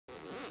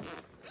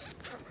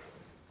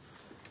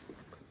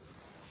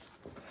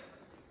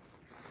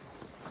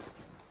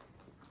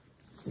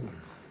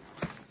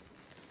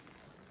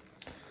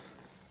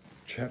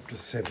Chapter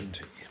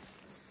 70.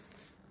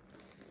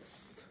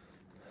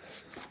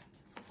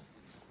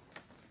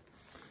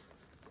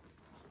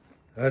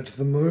 At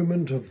the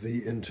moment of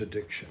the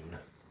interdiction,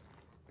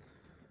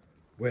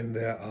 when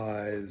their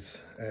eyes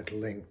at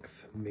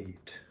length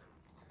meet,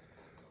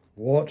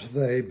 what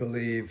they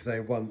believe they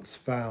once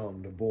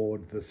found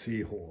aboard the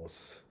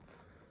Seahorse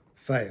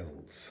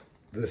fails,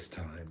 this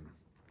time,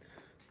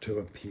 to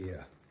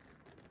appear.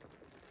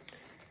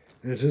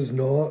 It is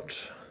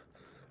not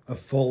a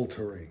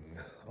faltering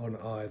on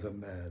either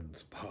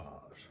man's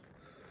part,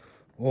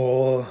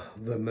 or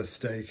the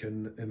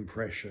mistaken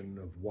impression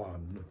of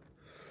one,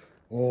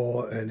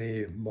 or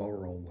any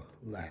moral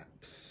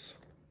lapse.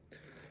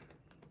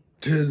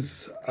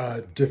 'Tis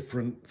a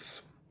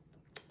difference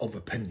of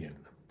opinion.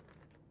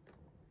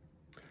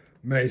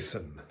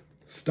 Mason,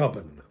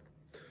 stubborn,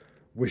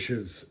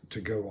 wishes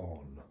to go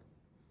on,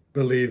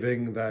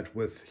 believing that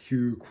with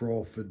Hugh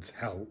Crawford's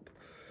help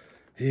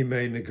he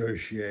may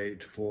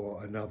negotiate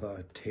for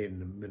another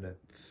 10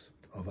 minutes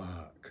of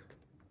arc.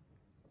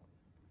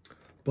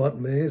 But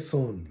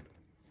Mason,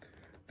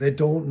 they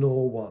don't know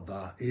what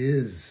that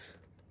is.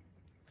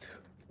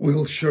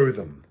 We'll show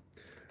them.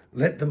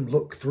 Let them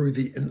look through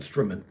the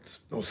instruments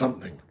or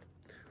something,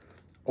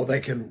 or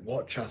they can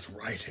watch us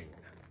writing.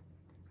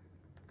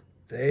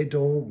 They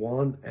don't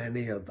want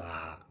any of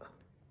that.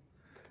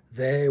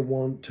 They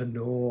want to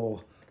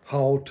know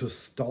how to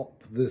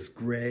stop this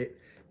great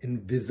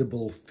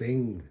invisible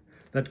thing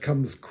that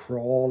comes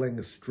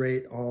crawling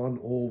straight on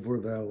over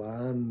their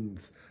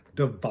lands,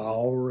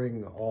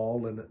 devouring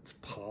all in its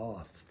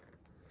path.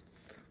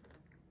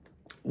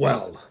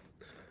 Well,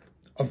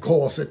 of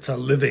course it's a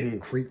living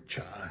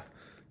creature.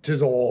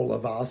 'Tis all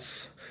of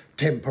us,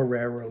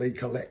 temporarily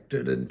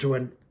collected into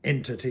an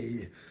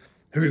entity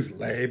whose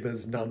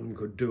labours none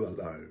could do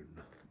alone.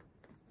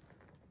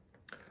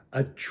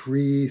 A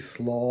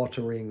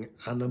tree-slaughtering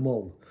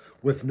animal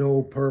with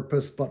no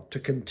purpose but to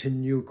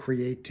continue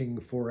creating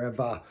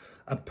forever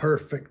a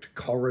perfect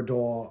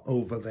corridor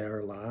over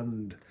their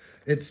land,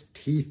 its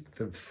teeth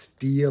of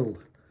steel,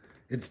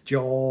 its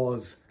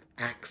jaws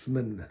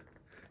axemen,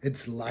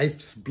 its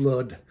life's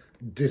blood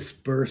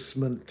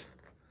disbursement.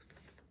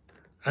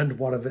 And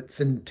what of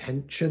its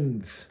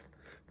intentions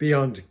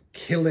beyond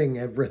killing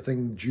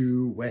everything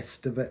due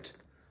west of it?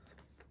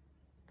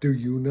 Do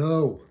you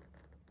know?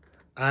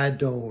 I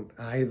don't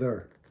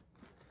either.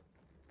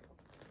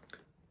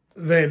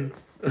 Then,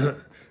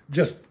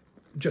 just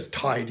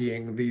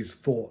tidying these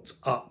thoughts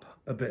up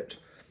a bit,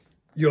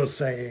 you're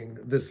saying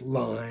this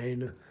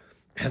line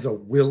has a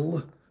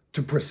will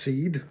to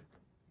proceed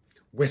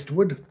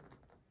westward?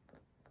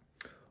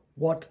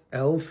 What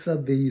else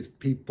are these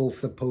people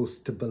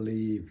supposed to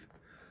believe?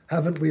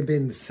 Haven't we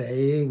been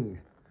saying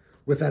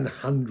with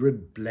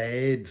 100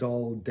 blades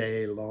all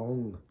day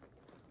long?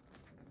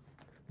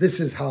 This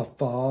is how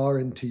far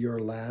into your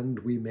land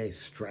we may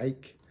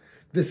strike.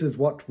 This is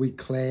what we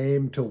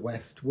claim to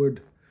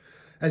westward.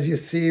 As you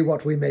see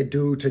what we may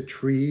do to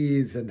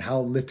trees and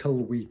how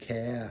little we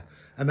care.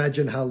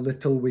 Imagine how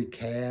little we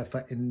care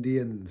for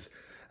Indians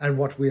and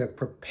what we are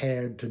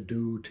prepared to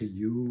do to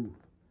you.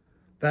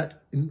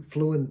 That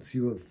influence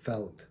you have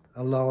felt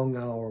along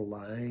our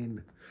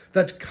line,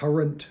 that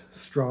current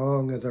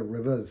strong as a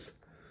river's,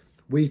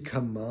 we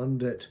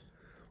command it.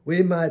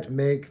 We might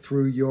make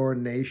through your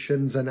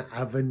nations an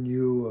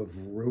avenue of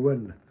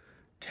ruin,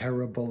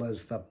 terrible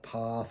as the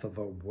path of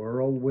a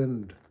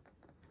whirlwind.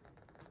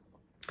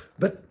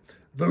 But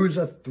those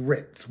are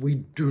threats we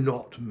do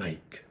not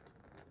make,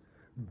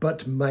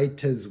 but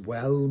might as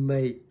well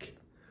make,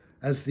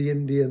 as the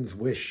Indians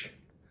wish.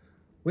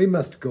 We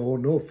must go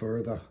no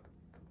further.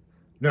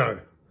 No,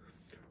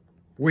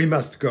 we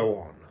must go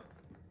on.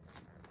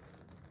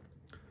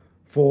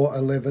 For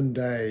 11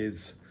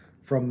 days,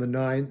 from the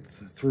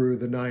 9th through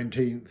the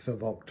 19th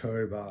of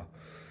October,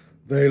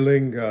 they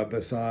linger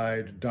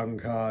beside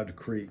Dunkard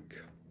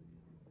Creek,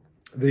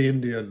 the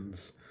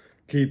Indians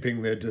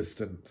keeping their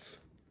distance,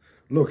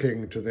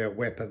 looking to their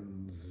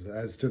weapons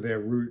as to their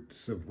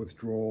routes of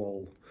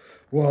withdrawal,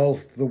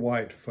 whilst the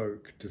white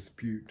folk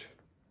dispute.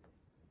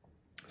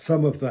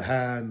 Some of the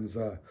hands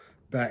are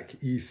back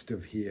east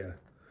of here,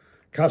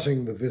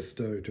 cutting the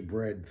visto to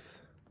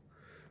breadth,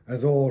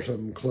 as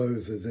autumn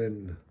closes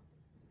in,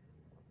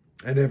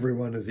 and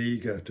everyone is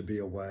eager to be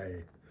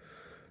away,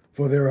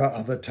 for there are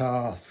other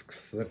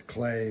tasks that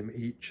claim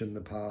each in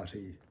the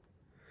party,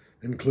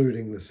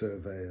 including the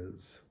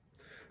surveyors,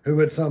 who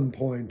at some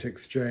point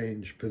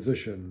exchange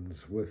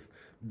positions, with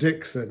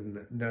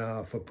Dixon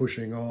now for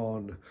pushing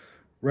on,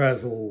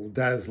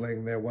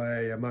 razzle-dazzling their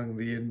way among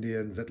the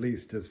Indians at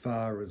least as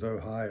far as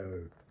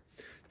Ohio.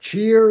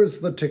 Cheers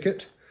the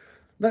ticket.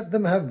 Let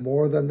them have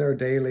more than their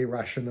daily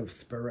ration of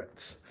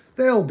spirits.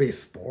 They'll be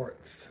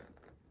sports.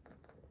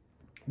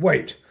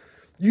 Wait,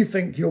 you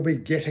think you'll be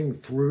getting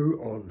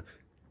through on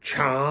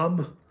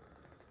charm?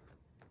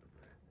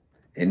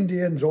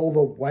 Indians all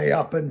the way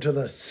up into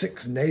the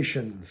Six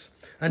Nations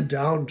and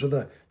down to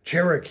the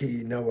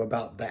Cherokee know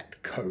about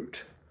that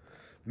coat.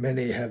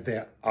 Many have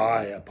their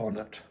eye upon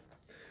it,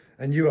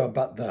 and you are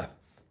but the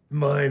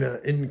minor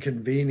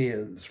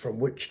inconvenience from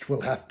which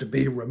 'twill have to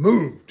be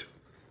removed.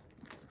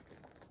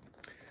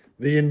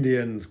 The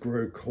Indians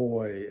grow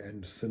coy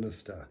and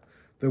sinister.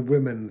 The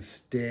women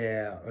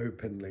stare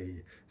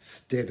openly,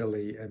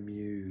 steadily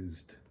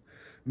amused.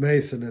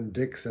 Mason and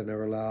Dixon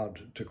are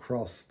allowed to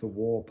cross the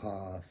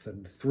warpath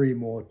and 3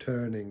 more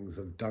turnings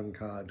of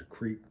Dunkard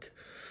Creek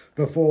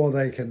before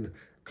they can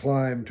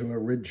climb to a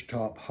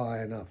ridgetop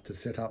high enough to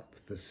set up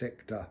the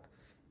sector.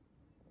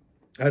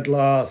 At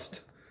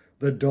last,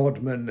 the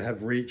Dodmen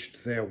have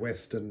reached their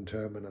western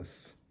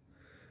terminus.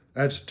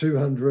 At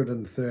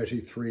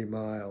 233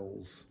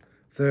 miles,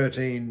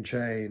 13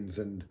 chains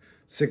and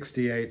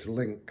 68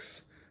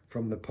 links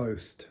from the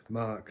post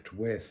marked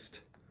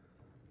west.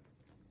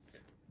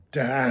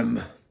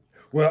 Damn,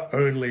 we're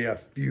only a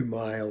few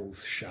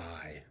miles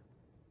shy.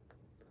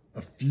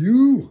 A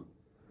few?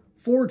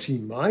 40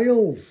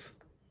 miles?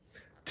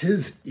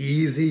 'Tis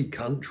easy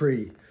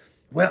country.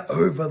 We're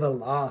over the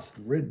last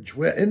ridge.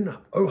 We're in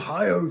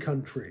Ohio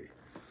country.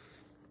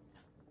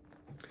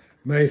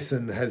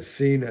 Mason has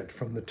seen it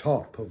from the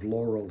top of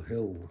Laurel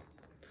Hill.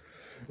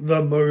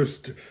 The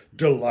most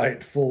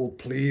delightful,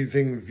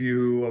 pleasing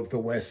view of the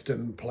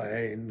western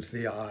plains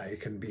the eye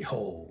can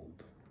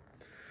behold.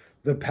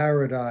 The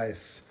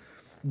paradise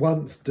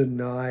once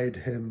denied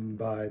him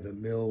by the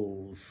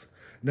mills,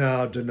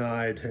 now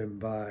denied him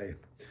by,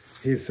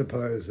 he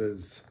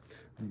supposes,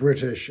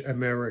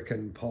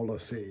 British-American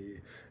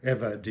policy,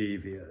 ever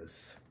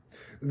devious.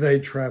 They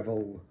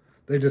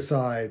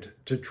decide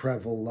to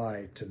travel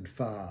light and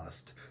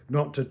fast,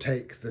 not to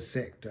take the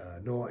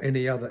sector, nor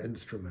any other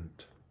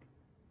instrument.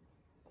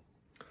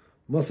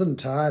 Mustn't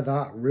tie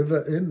that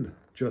river in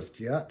just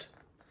yet.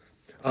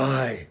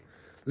 Aye,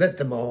 let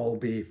them all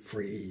be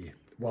free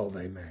while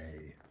they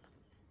may.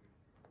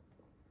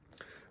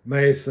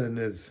 Mason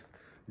is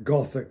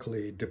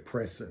gothically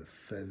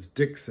depressive, as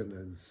Dixon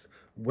is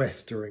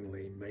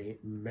westeringly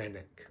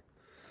manic.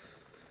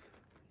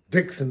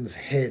 Dixon's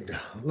head,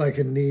 like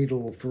a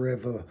needle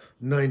forever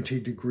 90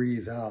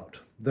 degrees out,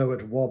 though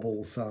it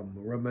wobble some,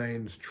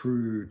 remains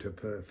true to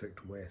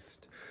perfect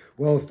west,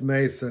 whilst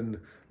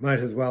Mason might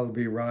as well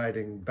be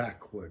riding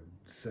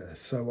backwards,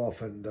 so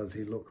often does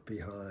he look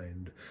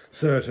behind,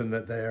 certain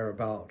that they are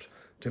about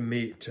to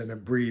meet an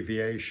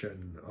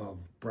abbreviation of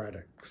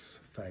Braddock's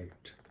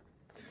fate.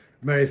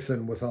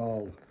 Mason,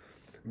 withal,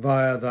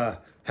 via the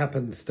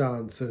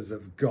happenstances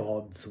of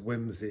God's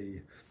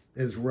whimsy,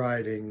 is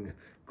riding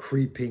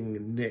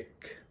Creeping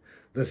Nick,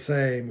 the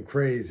same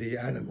crazy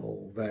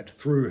animal that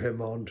threw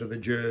him onto the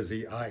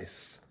Jersey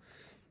ice.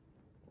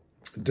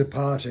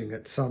 Departing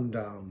at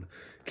sundown,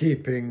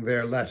 keeping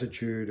their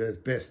latitude as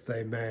best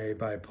they may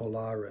by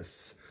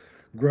Polaris,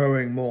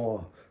 growing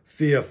more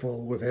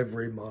fearful with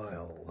every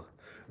mile,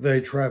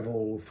 they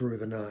travel through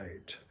the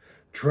night,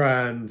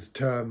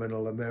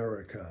 trans-terminal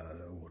America,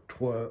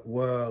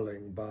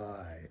 whirling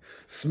by,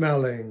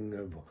 smelling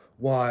of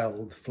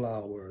wild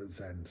flowers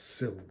and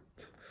silt,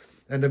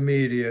 and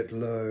immediate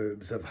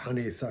lobes of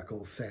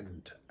honeysuckle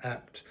scent,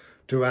 apt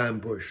to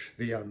ambush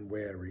the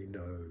unwary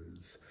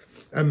nose.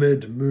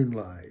 Amid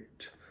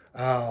moonlight,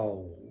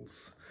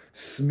 owls,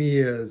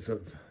 smears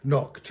of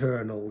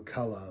nocturnal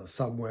colour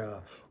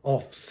somewhere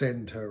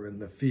off-centre in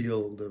the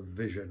field of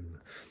vision,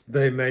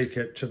 they make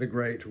it to the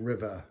great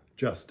river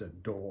just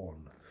at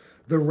dawn.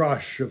 The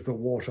rush of the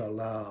water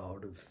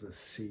loud as the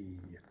sea.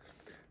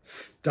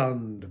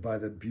 Stunned by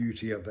the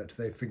beauty of it,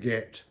 they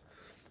forget,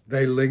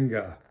 they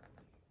linger,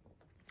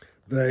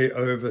 they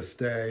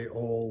overstay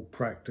all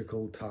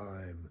practical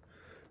time,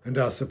 and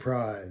are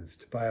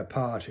surprised by a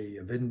party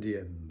of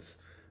Indians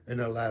in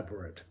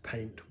elaborate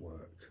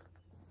paintwork.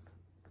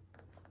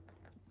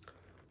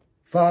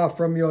 Far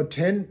from your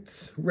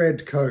tents,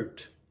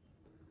 Redcoat.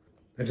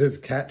 It is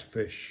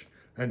Catfish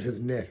and his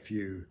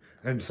nephew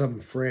and some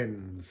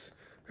friends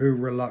who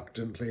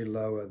reluctantly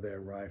lower their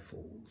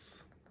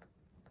rifles.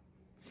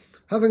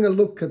 Having a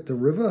look at the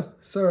river,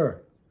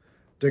 sir,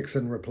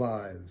 Dixon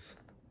replies.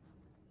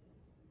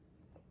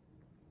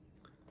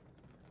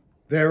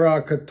 There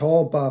are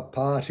Catawba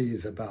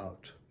parties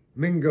about,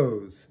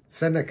 Mingoes,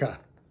 Seneca.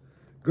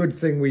 Good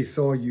thing we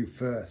saw you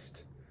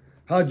first.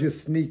 How'd you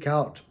sneak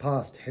out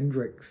past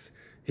Hendricks?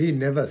 He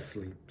never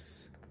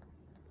sleeps.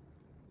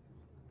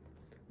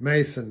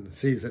 Mason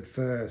sees it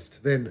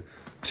first, then,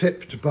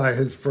 tipped by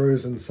his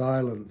frozen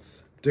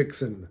silence,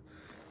 Dixon.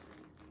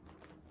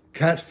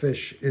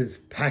 Catfish is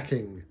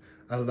packing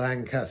a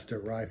Lancaster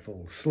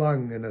rifle,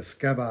 slung in a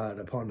scabbard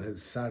upon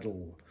his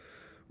saddle,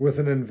 with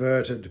an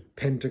inverted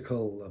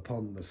pentacle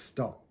upon the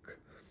stock,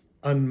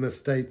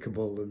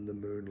 unmistakable in the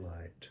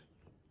moonlight.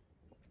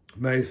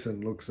 Mason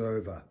looks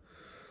over,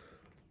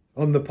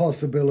 on the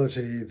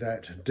possibility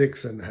that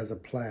Dixon has a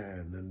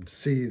plan, and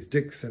sees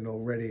Dixon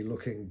already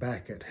looking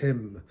back at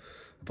him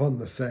upon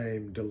the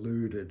same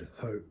deluded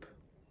hope.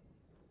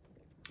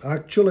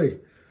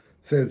 Actually,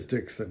 says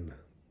Dixon,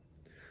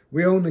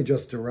 we only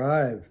just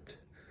arrived,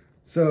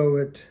 so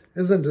it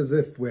isn't as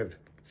if we've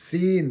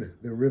seen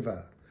the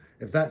river,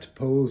 if that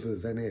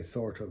poses any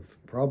sort of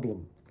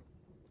problem.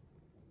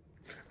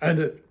 And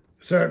it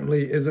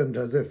Certainly isn't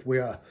as if we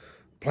are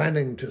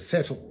planning to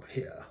settle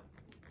here.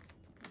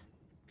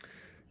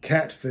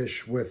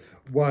 Catfish with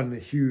one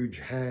huge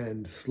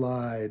hand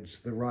slides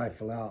the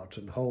rifle out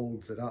and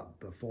holds it up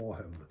before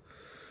him,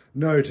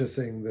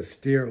 noticing the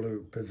steer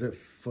loop as if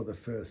for the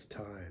first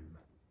time.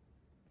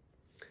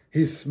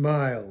 He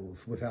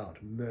smiles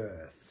without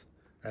mirth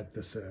at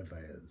the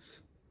surveyors.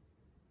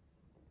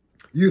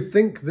 You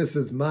think this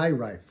is my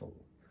rifle?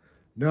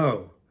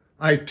 No,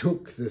 I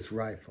took this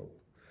rifle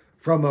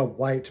from a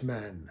white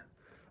man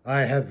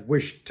I have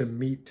wished to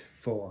meet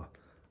for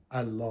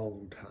a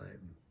long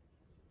time.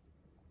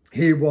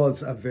 He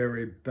was a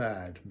very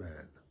bad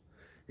man.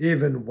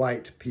 Even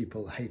white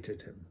people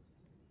hated him.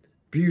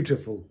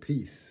 Beautiful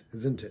piece,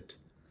 isn't it?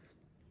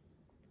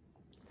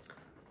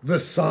 The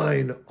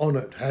sign on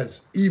it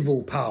has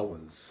evil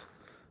powers,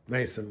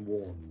 Mason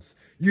warns.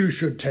 You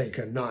should take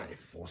a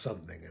knife or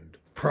something and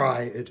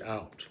pry it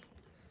out.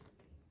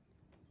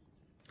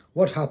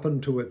 What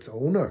happened to its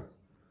owner?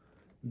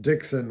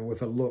 Dixon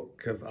with a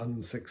look of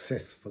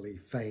unsuccessfully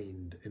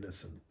feigned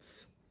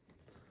innocence.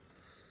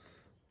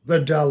 The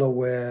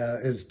Delaware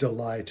is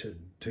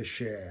delighted to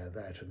share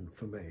that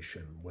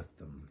information with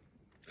them.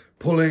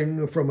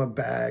 Pulling from a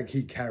bag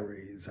he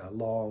carries a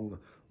long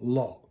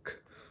lock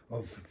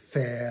of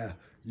fair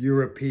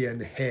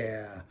European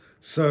hair,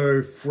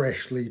 so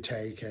freshly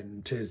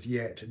taken 'tis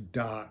yet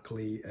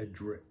darkly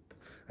adrip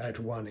at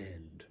one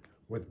end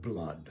with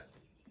blood.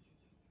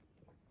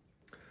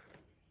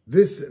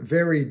 This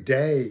very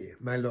day,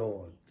 my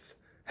lords,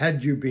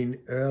 had you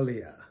been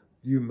earlier,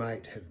 you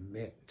might have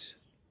met.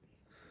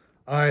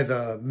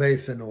 Either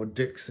Mason or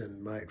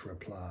Dixon might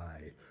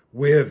reply,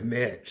 we've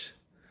met,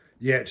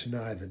 yet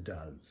neither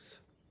does.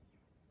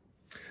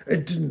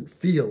 It didn't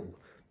feel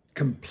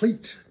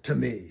complete to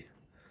me,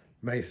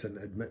 Mason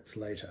admits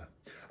later.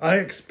 I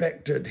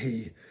expected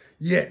he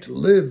yet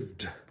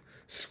lived,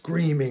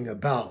 screaming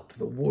about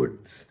the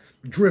woods,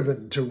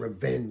 driven to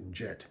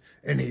revenge at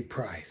any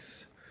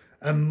price,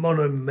 a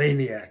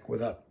monomaniac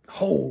with a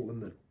hole in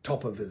the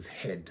top of his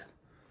head.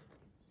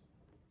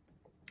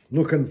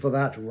 Looking for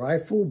that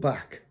rifle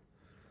back,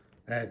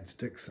 adds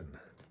Dixon.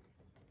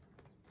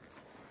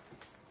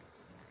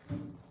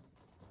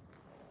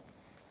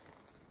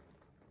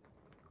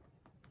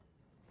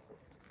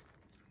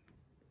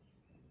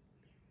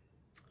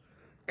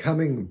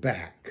 Coming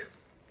back,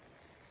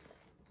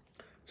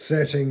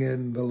 setting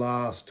in the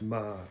last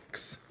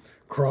marks,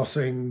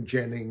 crossing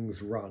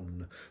Jennings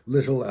Run,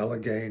 Little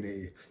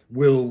Allegheny,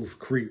 Wills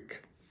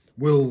Creek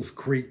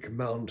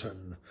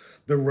Mountain,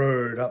 the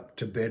road up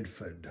to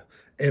Bedford,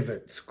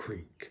 Evetts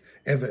Creek,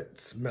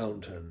 Evetts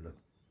Mountain.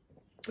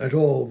 At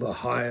all the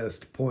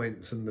highest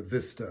points in the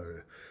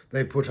Visto,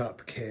 they put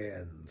up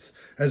cairns,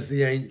 as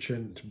the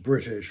ancient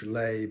British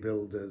lay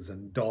builders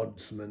and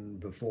Doddsmen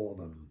before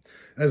them,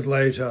 as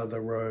later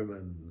the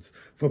Romans,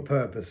 for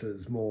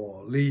purposes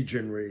more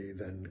legionary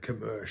than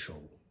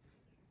commercial.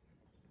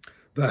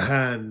 The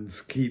hands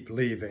keep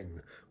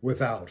leaving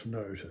without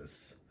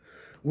notice.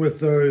 With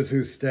those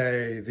who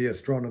stay, the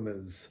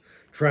astronomers,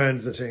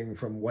 transiting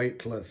from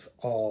weightless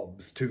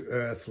orbs to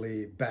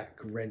earthly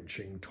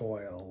back-wrenching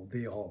toil,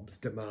 the orbs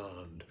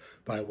demand,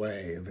 by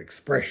way of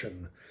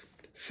expression,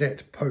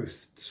 set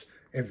posts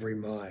every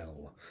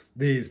mile,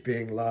 these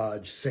being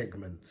large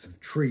segments of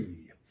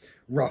tree,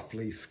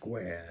 roughly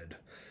squared,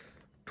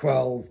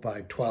 12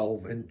 by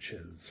 12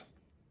 inches,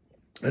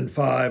 and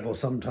 5 or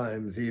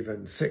sometimes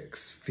even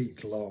 6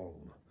 feet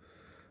long.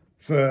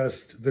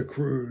 First, the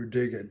crew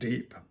dig a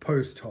deep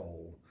post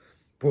hole,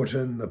 put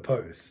in the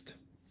post,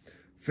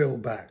 fill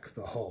back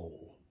the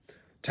hole,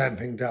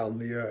 tamping down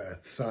the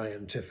earth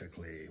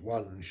scientifically,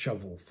 one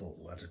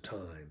shovelful at a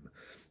time,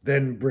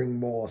 then bring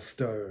more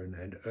stone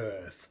and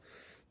earth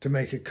to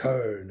make a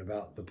cone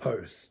about the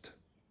post,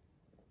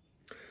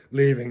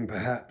 leaving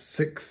perhaps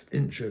 6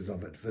 inches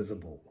of it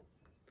visible.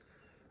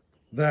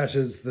 That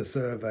is the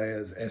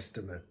surveyor's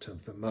estimate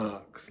of the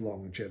mark's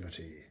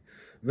longevity,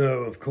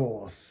 though, of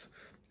course,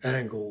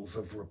 angles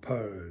of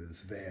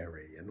repose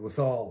vary, and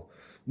withal,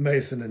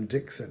 Mason and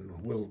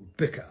Dixon will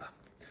bicker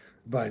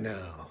by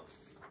now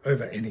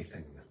over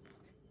anything.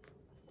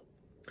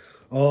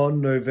 On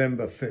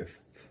November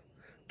 5th,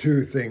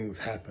 2 things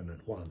happen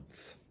at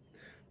once.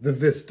 The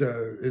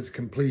Visto is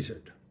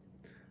completed,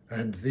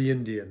 and the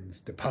Indians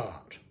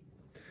depart,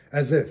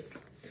 as if,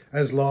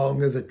 as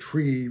long as a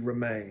tree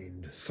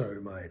remained, so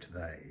might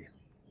they.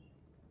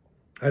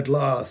 At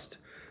last,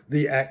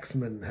 the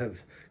axemen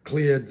have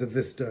cleared the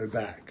Visto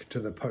back to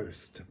the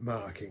post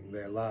marking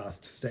their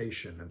last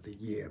station of the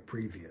year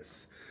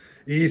previous,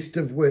 east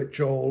of which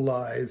all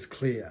lies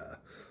clear,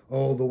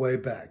 all the way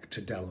back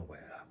to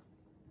Delaware.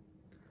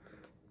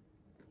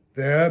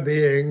 There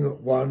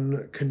being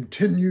one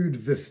continued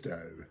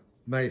Visto,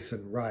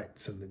 Mason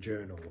writes in the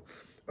journal,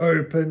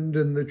 opened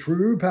in the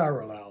true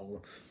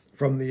parallel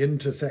from the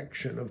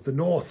intersection of the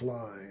north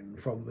line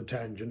from the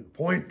tangent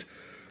point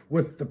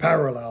with the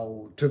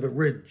parallel to the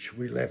ridge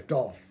we left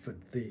off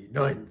at the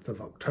 9th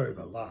of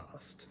October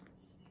last.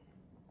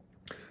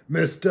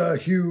 Mr.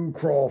 Hugh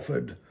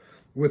Crawford,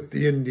 with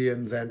the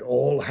Indians and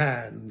all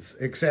hands,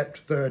 except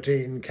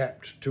 13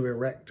 kept to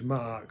erect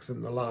marks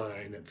in the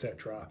line,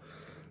 etc.,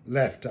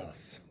 left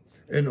us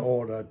in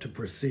order to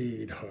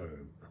proceed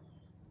home.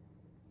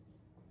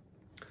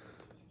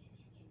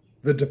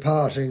 The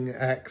departing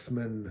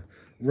axemen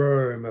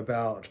roam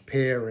about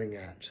peering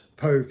at,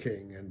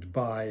 poking and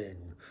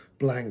buying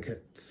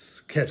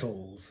blankets,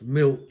 kettles,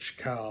 milch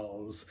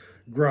cows,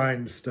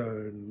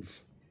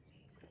 grindstones,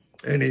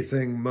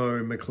 anything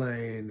Mo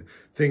McLean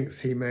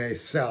thinks he may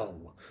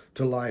sell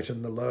to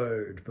lighten the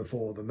load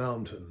before the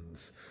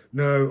mountains,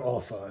 no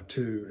offer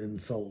too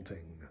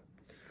insulting.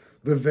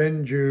 The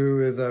venue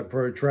is a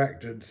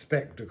protracted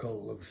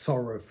spectacle of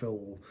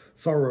sorrowful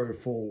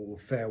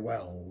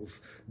farewells,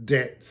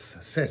 debts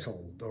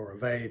settled or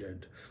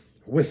evaded,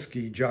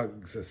 whisky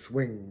jugs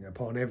a-swing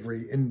upon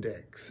every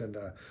index, and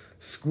a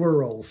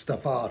squirrel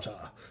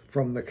staffata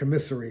from the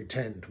commissary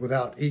tent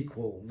without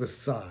equal this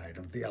side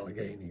of the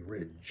Allegheny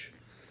Ridge.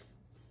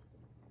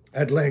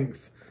 At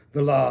length,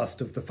 the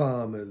last of the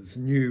farmers'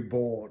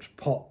 new-bought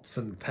pots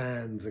and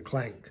pans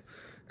a-clank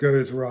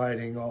goes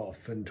riding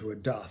off into a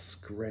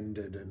dusk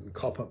rendered in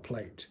copper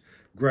plate,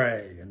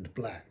 grey and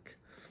black,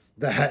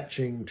 the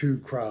hatching too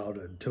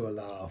crowded to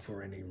allow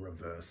for any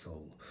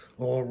reversal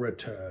or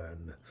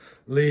return,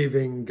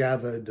 leaving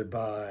gathered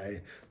by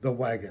the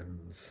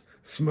wagons,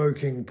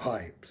 smoking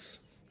pipes,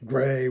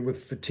 grey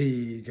with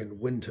fatigue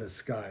and winter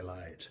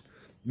skylight,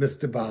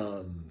 Mr.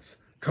 Barnes,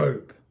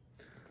 Cope,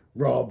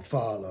 Rob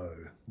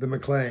Farlow, the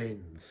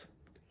McLeans,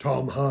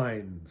 Tom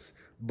Hines,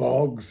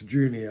 Boggs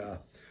Jr.,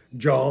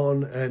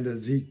 John and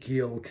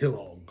Ezekiel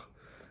Kellogg,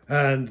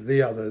 and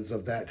the others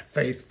of that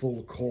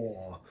faithful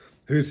corps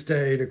who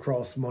stayed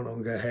across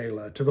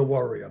Monongahela to the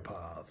Warrior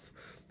Path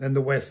and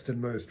the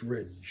westernmost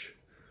ridge,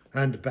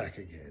 and back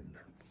again.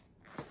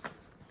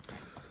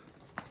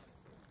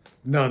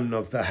 None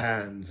of the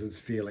hands is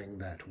feeling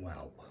that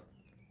well.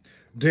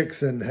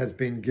 Dixon has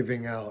been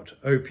giving out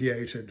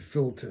opiated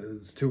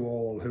filters to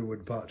all who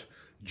would but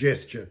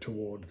gesture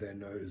toward their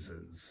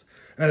noses,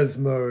 as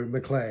Mo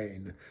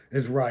McLean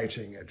is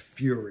writing at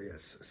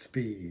furious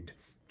speed,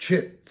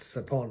 chits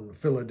upon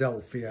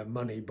Philadelphia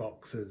money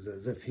boxes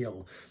as if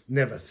he'll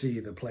never see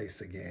the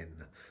place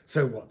again.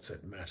 So what's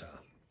it matter?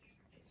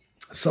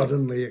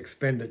 Suddenly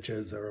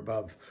expenditures are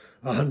above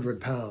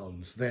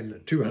 £100,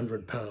 then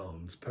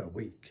 £200 per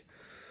week.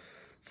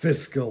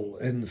 Fiscal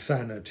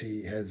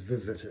insanity has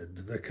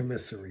visited the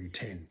commissary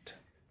tent.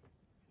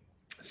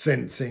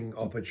 Sensing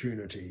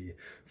opportunity,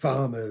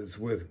 farmers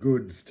with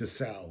goods to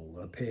sell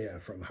appear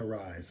from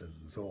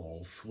horizons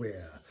all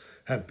swear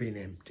have been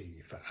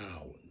empty for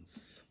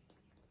hours.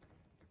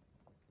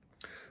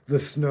 The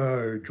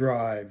snow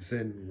drives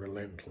in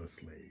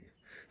relentlessly.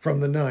 From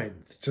the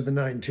 9th to the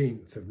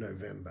 19th of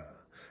November,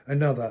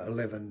 another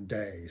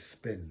 11-day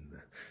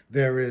spin.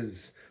 There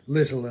is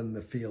little in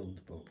the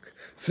field book,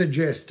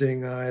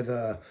 suggesting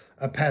either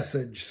a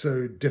passage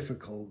so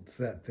difficult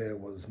that there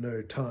was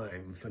no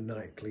time for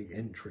nightly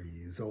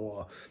entries,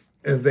 or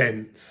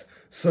events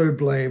so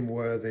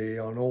blameworthy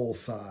on all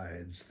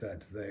sides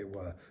that they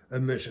were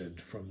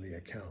omitted from the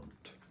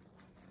account.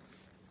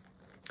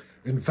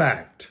 In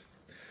fact,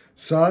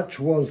 such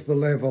was the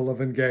level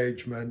of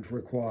engagement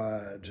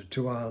required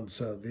to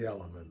answer the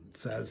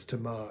elements as to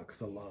mark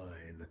the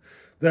line,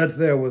 that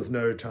there was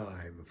no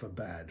time for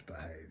bad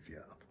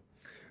behaviour.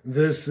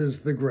 This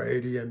is the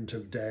gradient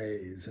of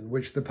days in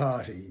which the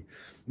party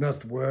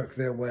must work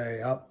their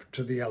way up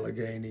to the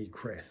Allegheny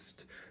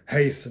crest,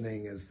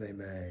 hastening as they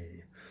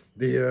may,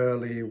 the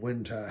early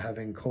winter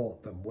having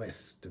caught them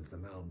west of the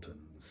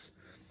mountains.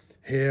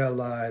 Here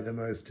lie the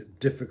most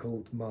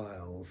difficult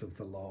miles of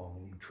the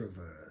long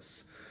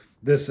traverse,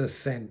 this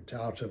ascent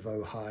out of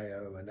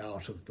Ohio and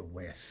out of the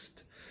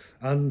west,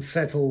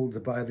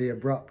 unsettled by the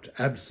abrupt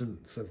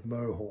absence of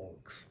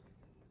Mohawks,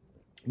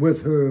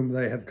 with whom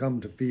they have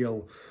come to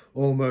feel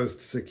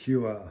almost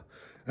secure,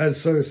 as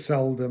so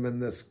seldom in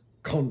this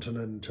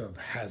continent of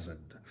hazard,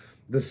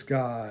 the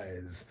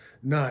skies,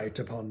 night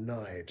upon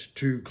night,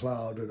 too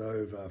clouded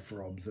over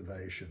for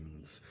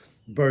observations,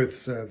 both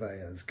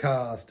surveyors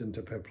cast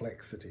into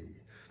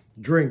perplexity,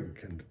 drink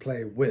and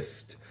play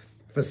whist,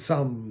 for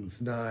sums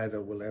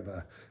neither will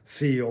ever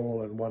see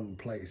all in one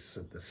place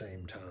at the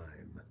same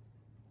time.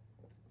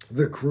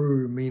 The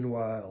crew,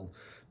 meanwhile,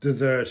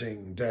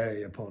 deserting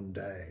day upon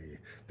day,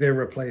 their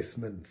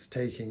replacements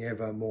taking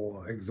ever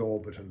more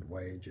exorbitant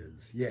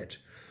wages, yet,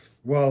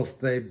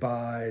 whilst they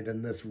bide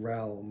in this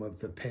realm of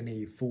the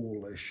penny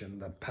foolish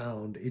and the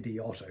pound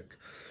idiotic,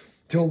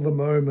 till the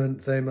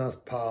moment they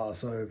must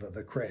pass over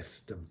the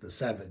crest of the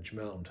savage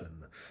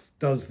mountain,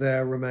 does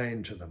there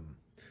remain to them,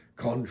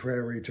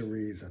 contrary to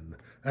reason,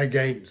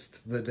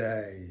 against the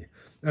day,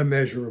 a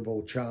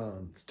measurable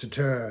chance to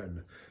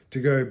turn, to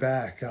go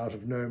back out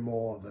of no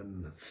more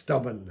than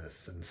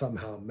stubbornness and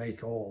somehow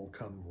make all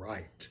come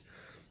right.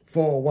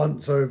 For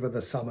once over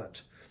the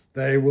summit,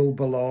 they will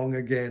belong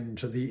again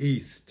to the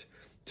east,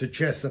 to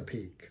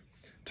Chesapeake,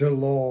 to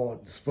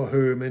lords for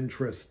whom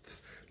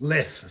interests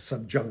less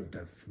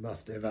subjunctive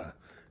must ever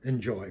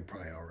enjoy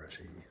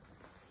priority.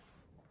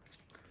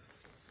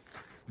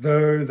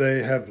 Though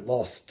they have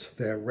lost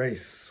their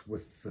race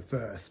with the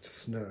first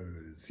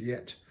snows,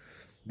 yet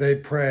they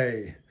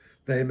pray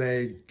they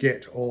may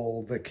get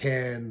all the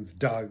cairns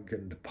dug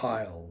and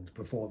piled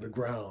before the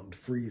ground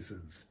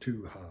freezes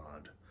too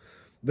hard.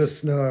 The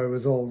snow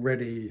is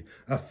already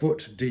a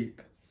foot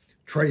deep,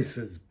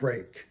 traces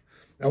break,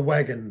 a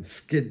wagon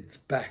skids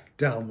back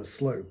down the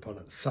slope on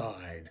its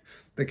side,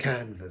 the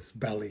canvas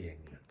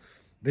bellying,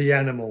 the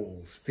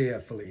animals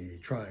fearfully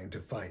trying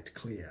to fight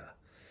clear.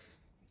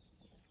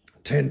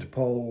 Tent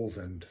poles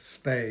and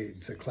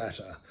spades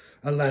a-clatter,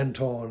 a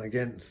lanthorn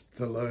against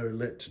the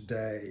low-lit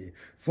day,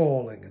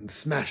 falling and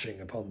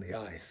smashing upon the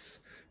ice,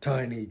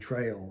 tiny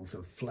trails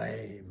of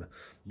flame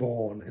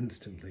borne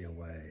instantly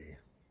away.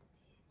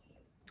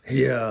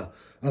 Here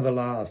are the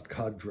last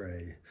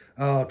cadre,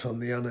 out on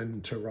the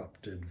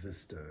uninterrupted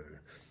visto,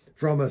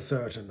 from a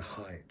certain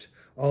height,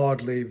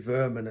 oddly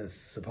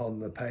verminous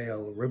upon the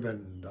pale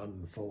riband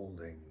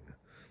unfolding,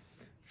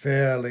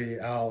 fairly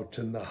out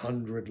in the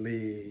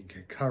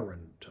 100-league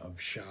current of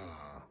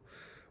Shah,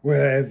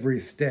 where every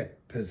step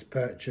is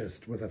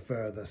purchased with a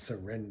further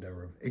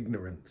surrender of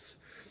ignorance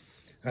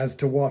as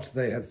to what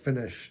they have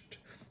finished,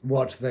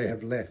 what they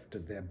have left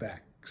at their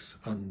backs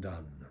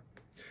undone,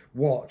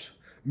 what,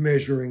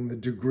 measuring the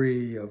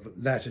degree of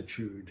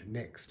latitude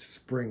next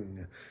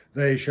spring,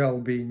 they shall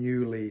be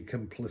newly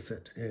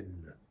complicit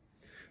in,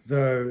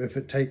 though if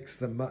it takes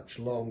them much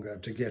longer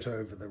to get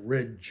over the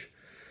ridge,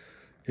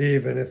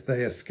 even if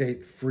they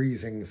escape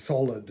freezing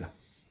solid,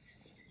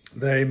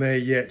 they may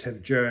yet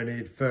have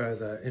journeyed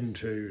further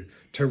into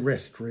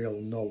terrestrial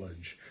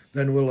knowledge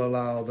than will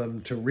allow them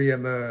to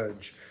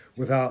re-emerge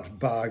without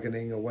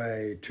bargaining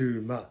away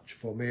too much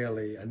for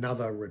merely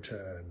another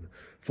return,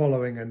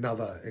 following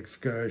another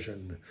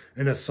excursion,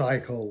 in a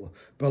cycle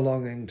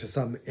belonging to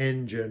some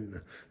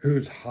engine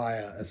whose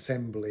higher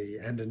assembly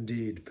and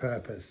indeed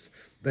purpose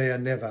they are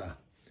never,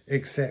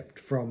 except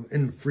from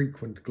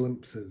infrequent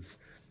glimpses,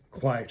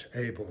 quite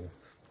able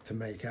to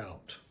make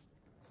out.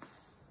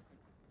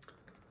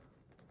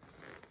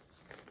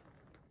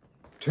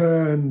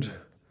 Turned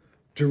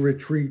to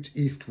retreat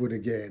eastward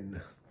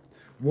again,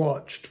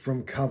 watched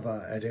from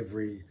cover at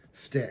every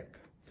step,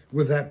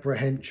 with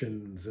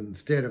apprehensions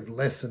instead of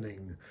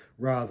lessening,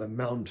 rather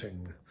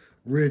mounting,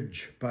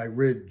 ridge by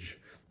ridge,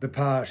 the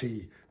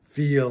party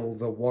feel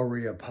the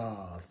warrior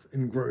path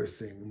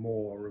engrossing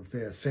more of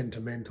their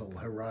sentimental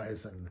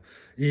horizon,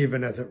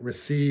 even as it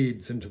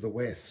recedes into the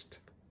west.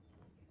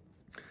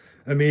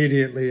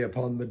 Immediately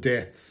upon the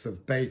deaths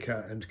of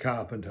baker and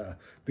carpenter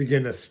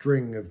begin a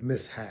string of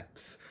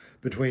mishaps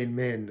between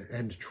men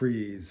and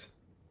trees,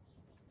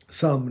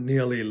 some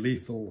nearly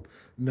lethal,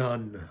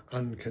 none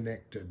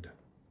unconnected.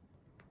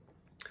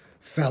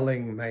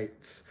 Felling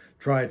mates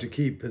try to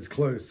keep as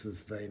close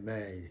as they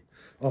may,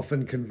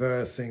 often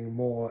conversing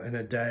more in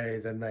a day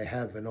than they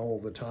have in all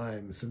the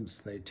time since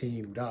they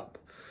teamed up,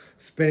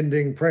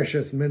 spending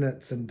precious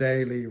minutes in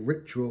daily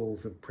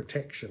rituals of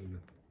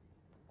protection.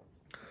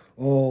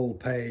 All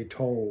pay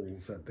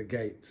tolls at the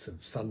gates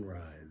of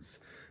sunrise,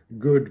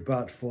 good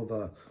but for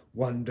the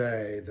one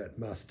day that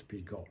must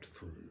be got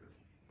through.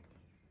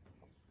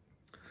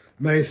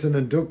 Mason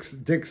and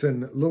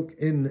Dixon look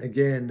in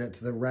again at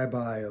the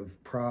Rabbi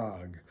of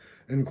Prague,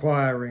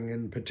 inquiring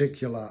in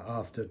particular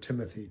after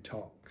Timothy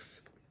Tox.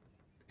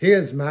 He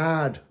is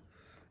mad,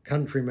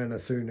 countrymen are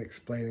soon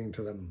explaining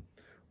to them.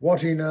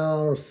 What he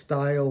now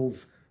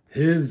styles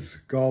his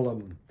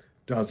golem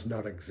does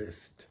not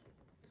exist.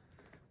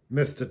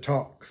 Mr.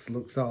 Tox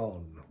looks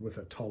on with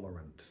a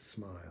tolerant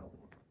smile.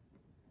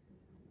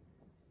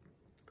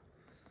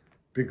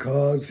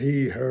 Because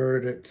he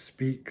heard it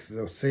speak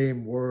the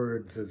same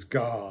words as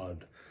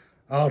God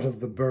out of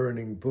the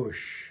burning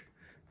bush,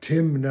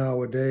 Tim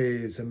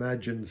nowadays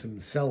imagines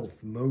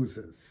himself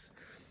Moses,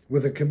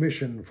 with a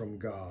commission from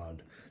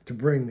God to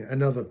bring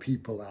another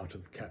people out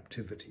of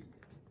captivity.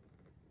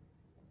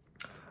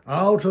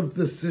 Out of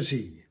the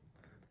city,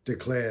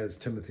 declares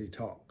Timothy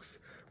Tox,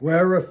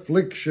 where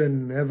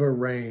affliction ever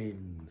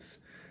reigns,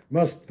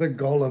 must the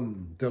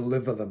golem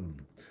deliver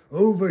them,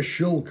 over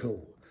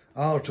Shilkal,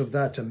 out of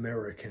that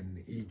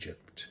American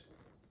Egypt.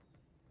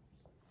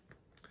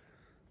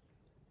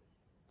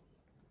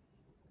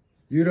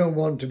 You don't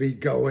want to be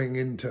going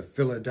into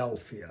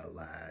Philadelphia,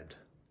 lad,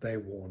 they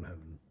warn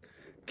him,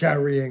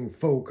 carrying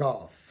folk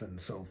off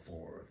and so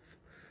forth,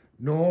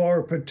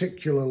 nor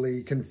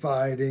particularly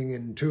confiding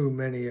in too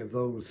many of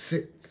those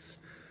cits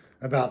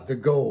about the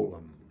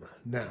golem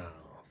now,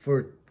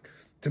 for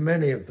to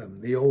many of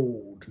them the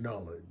old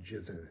knowledge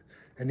is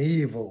an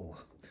evil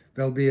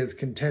they'll be as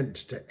content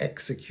to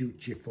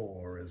execute ye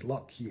for as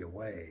lock ye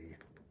away.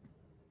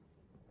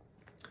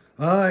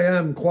 I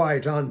am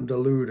quite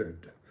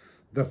undeluded,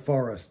 the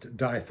forest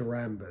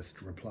dithyrambist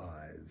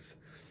replies,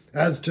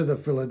 as to the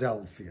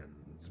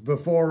Philadelphians,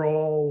 before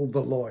all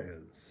the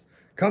lawyers.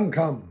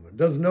 Come,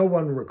 does no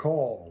one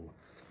recall?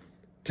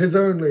 'Tis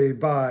only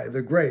by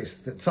the grace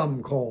that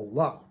some call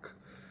luck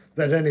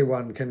that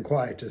anyone can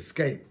quite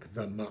escape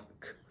the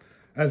muck,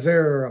 as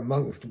ere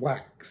amongst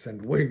wax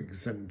and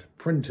wigs and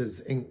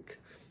printers' ink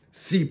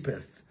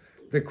seepeth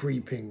the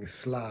creeping,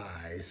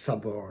 sly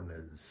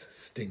suborners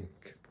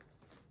stink.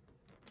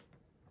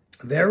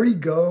 There he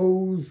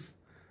goes.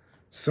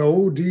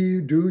 So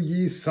do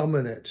ye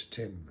summon it,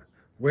 Tim.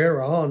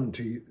 We're on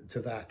to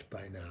that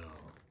by now.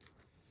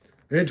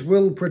 It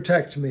will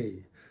protect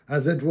me,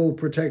 as it will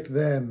protect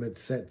them it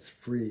sets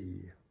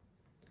free.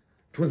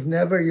 'Twas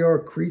never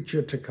your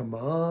creature to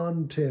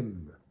command,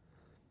 Tim.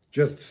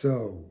 Just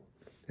so.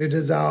 It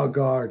is our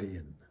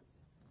guardian.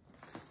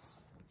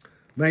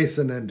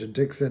 Mason and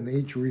Dixon,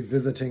 each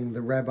revisiting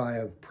the Rabbi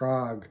of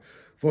Prague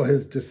for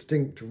his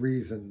distinct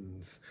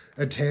reasons,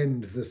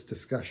 attend this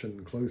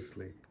discussion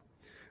closely.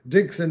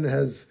 Dixon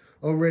has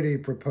already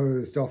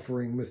proposed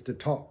offering Mr.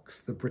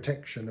 Tox the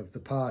protection of the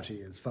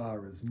party as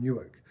far as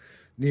Newark,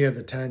 near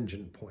the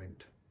tangent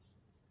point.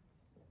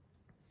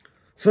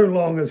 So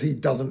long as he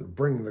doesn't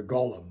bring the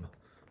golem,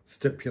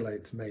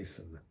 stipulates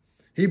Mason.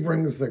 He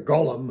brings the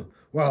golem,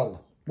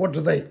 well, what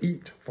do they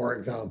eat, for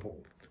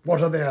example?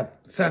 What are their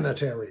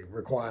sanitary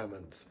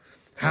requirements?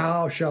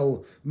 How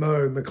shall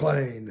Mo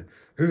McLean,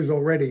 who's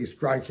already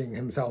striking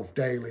himself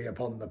daily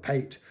upon the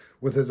pate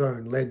with his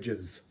own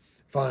ledgers,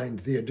 find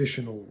the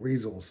additional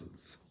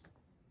resources?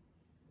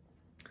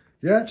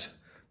 Yet,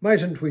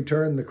 mightn't we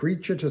turn the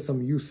creature to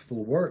some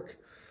useful work,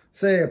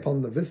 say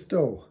upon the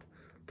Visto,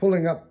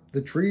 pulling up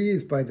the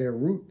trees by their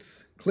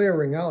roots,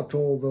 clearing out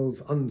all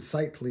those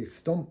unsightly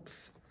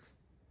stumps?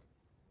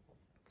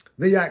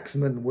 The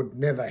axeman would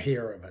never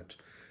hear of it.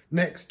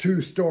 Next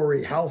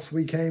 2-story house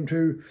we came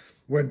to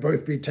would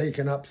both be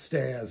taken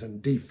upstairs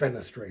and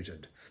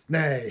defenestrated.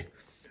 Nay,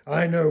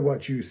 I know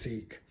what you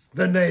seek,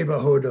 the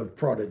neighbourhood of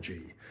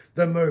prodigy,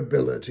 the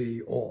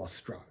mobility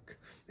awestruck,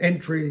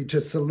 entry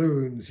to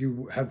saloons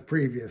you have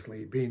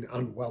previously been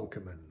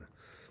unwelcome in.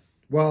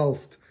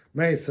 Whilst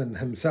Mason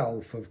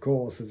himself, of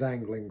course, is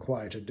angling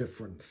quite a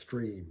different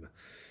stream.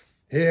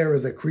 Here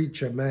is a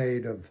creature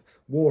made of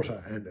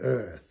water and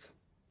earth,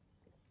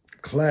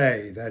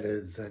 clay, that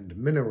is, and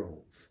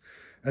minerals,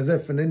 as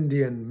if an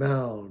Indian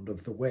mound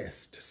of the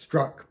West,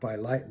 struck by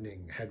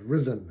lightning, had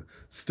risen,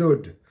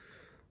 stood,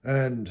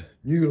 and,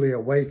 newly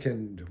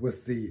awakened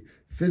with the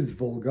fis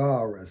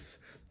vulgaris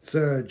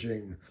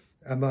surging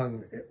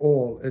among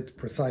all its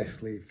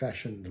precisely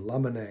fashioned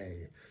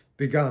laminae,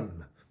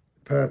 begun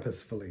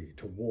purposefully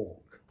to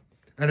walk.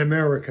 An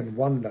American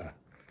wonder,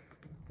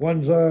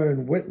 one's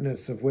own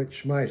witness of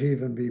which might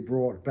even be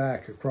brought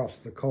back across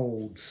the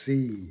cold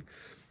sea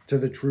to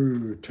the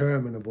true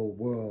terminable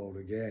world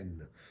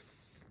again.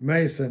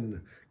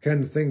 Mason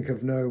can think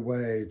of no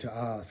way to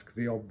ask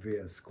the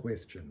obvious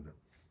question,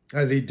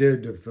 as he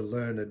did of the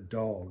learned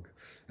dog,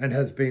 and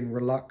has been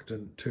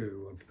reluctant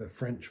to of the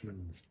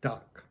Frenchman's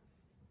duck.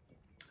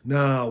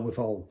 Now,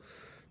 withal,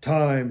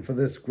 time for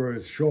this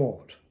grows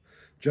short.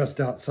 Just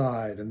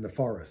outside in the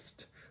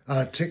forest,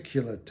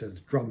 articulate as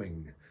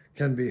drumming,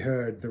 can be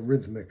heard the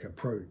rhythmic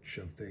approach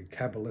of the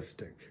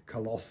cabalistic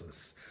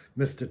colossus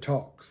Mr.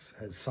 Tox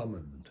has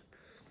summoned.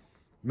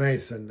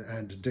 Mason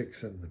and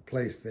Dixon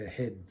place their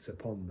heads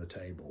upon the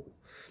table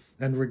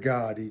and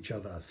regard each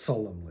other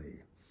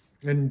solemnly,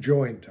 in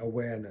joint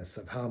awareness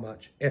of how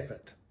much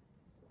effort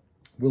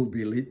will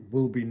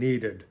be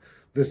needed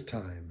this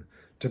time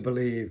to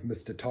believe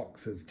Mr.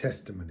 Tox's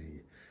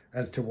testimony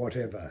as to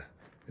whatever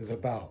is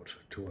about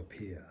to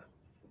appear.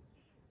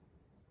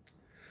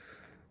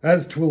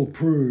 As 'twill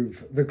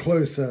prove, the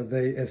closer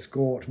they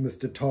escort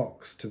Mr.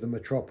 Tox to the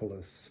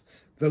metropolis,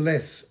 the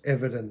less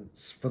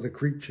evidence for the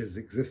creature's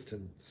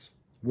existence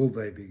will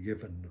they be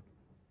given,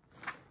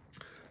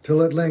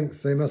 till at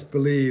length they must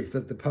believe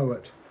that the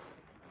poet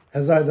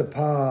has either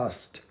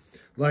passed,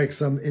 like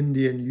some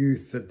Indian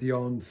youth at the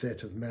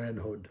onset of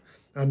manhood,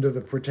 under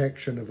the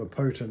protection of a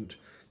potent,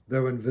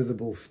 though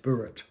invisible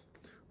spirit,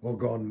 or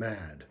gone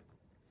mad.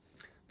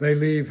 They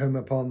leave him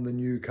upon the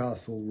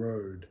Newcastle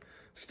road,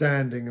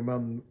 standing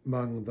among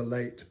the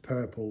late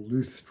purple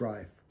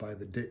loosestrife by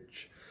the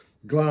ditch,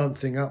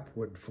 glancing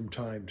upward from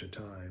time to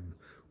time,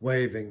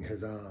 waving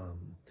his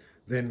arm,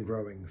 then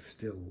growing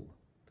still,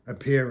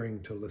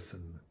 appearing to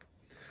listen.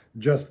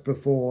 Just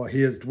before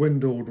he has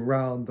dwindled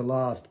round the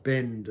last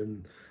bend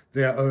in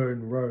their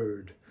own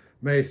road,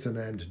 Mason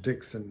and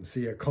Dixon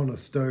see a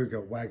Conestoga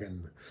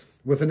wagon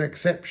with an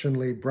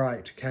exceptionally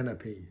bright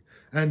canopy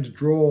and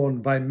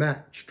drawn by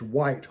matched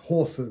white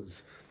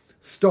horses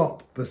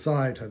stop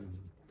beside him.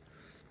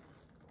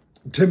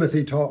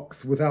 Timothy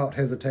Tox, without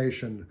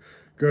hesitation,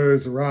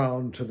 goes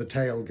round to the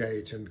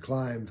tailgate and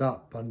climbs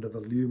up under the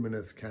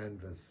luminous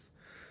canvas,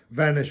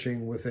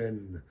 vanishing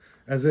within,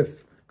 as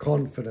if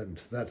confident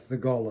that the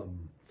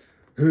golem,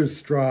 whose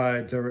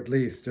strides are at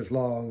least as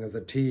long as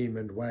a team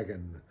and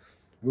wagon,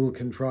 will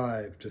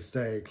contrive to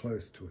stay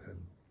close to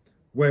him,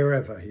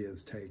 wherever he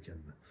is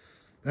taken,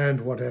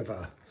 and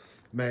whatever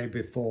may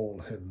befall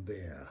him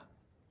there.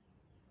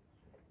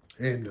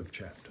 End of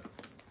chapter.